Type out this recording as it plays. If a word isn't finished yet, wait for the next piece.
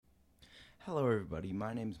Hello, everybody.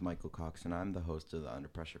 My name is Michael Cox, and I'm the host of the Under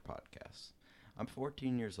Pressure podcast. I'm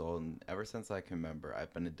 14 years old, and ever since I can remember,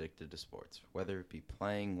 I've been addicted to sports. Whether it be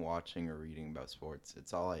playing, watching, or reading about sports,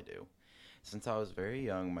 it's all I do. Since I was very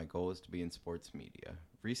young, my goal is to be in sports media.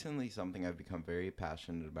 Recently, something I've become very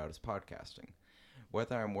passionate about is podcasting.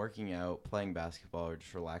 Whether I'm working out, playing basketball, or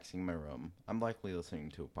just relaxing in my room, I'm likely listening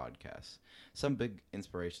to a podcast. Some big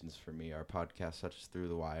inspirations for me are podcasts such as Through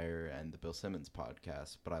the Wire and the Bill Simmons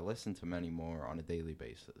podcast, but I listen to many more on a daily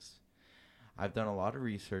basis. I've done a lot of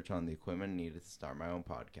research on the equipment needed to start my own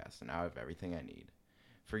podcast, and now I have everything I need.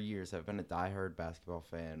 For years, I've been a die-hard basketball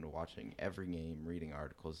fan, watching every game, reading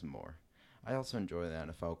articles, and more. I also enjoy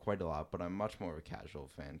the NFL quite a lot, but I'm much more of a casual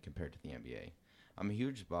fan compared to the NBA. I'm a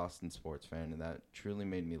huge Boston sports fan, and that truly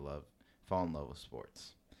made me fall in love with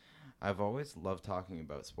sports. I've always loved talking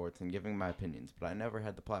about sports and giving my opinions, but I never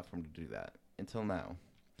had the platform to do that until now.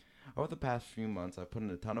 Over the past few months, I've put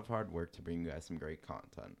in a ton of hard work to bring you guys some great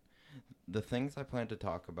content. The things I plan to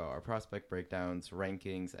talk about are prospect breakdowns,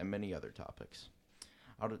 rankings, and many other topics.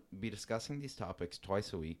 I'll be discussing these topics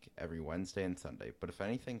twice a week, every Wednesday and Sunday, but if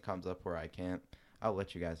anything comes up where I can't, I'll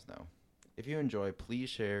let you guys know. If you enjoy, please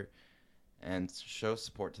share and show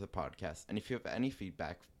support to the podcast. And if you have any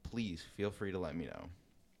feedback, please feel free to let me know.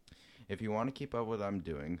 If you want to keep up with what I'm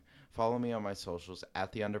doing, follow me on my socials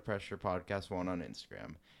at the Under Pressure Podcast 1 on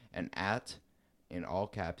Instagram and at, in all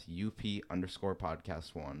caps, UP underscore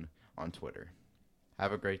podcast 1 on Twitter.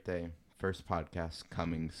 Have a great day. First podcast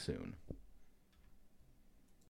coming soon.